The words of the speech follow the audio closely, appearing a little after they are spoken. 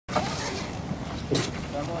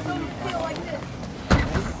I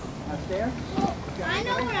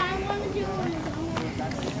know what I want to do.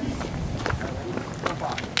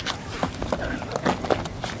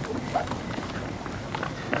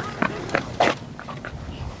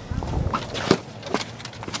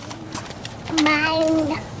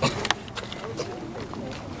 Mine.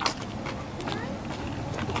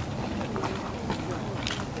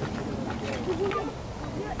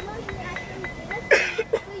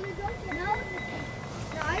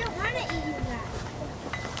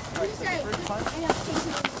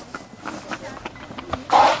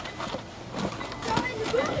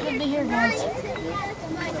 Good to hear, guys.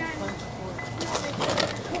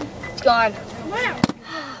 It's gone.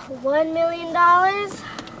 $1 million,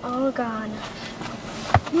 all gone.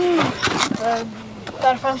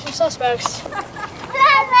 Gotta find some suspects.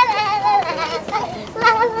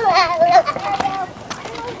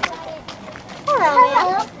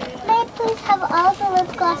 Hello. May I please have all the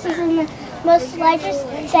lip glosses and the most largest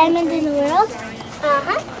diamond in the world?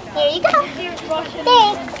 Here you go.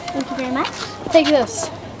 Thanks. Thank you very much. Take this.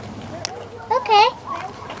 Okay.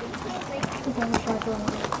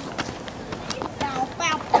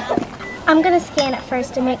 I'm going to scan it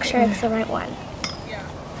first to make sure it's the right one.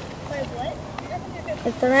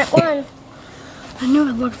 It's the right one. I knew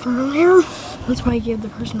it looked familiar. That's why I gave the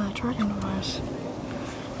person that tracking device.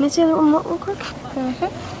 Let me see the remote real quick.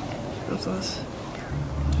 What's this?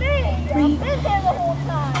 Look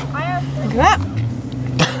at that.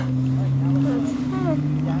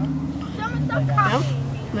 Yep.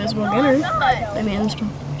 Might as well get her. I mean, it's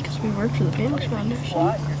because we work for the Phoenix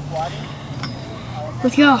Foundation.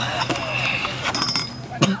 Let's go.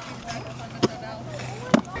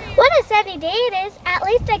 What a sunny day it is. At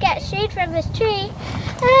least I get shade from this tree.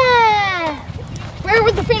 Ah. We're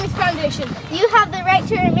with the Phoenix Foundation. You have the right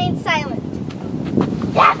to remain silent.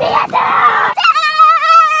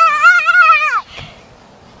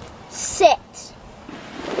 Sit.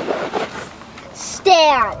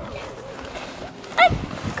 Stand.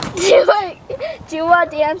 Do a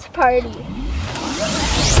dance party.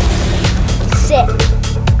 Sit.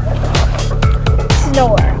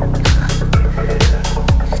 Snore.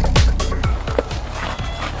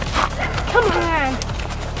 Come on.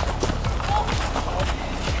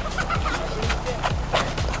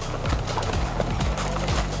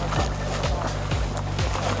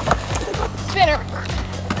 Spinner.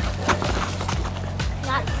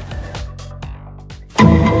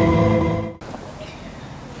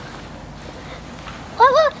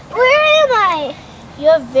 Where am I?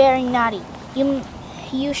 You're very naughty.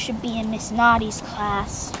 You should be in Miss Naughty's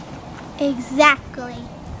class. Exactly.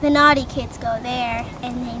 The naughty kids go there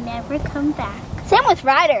and they never come back. Same with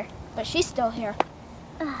Ryder, but she's still here.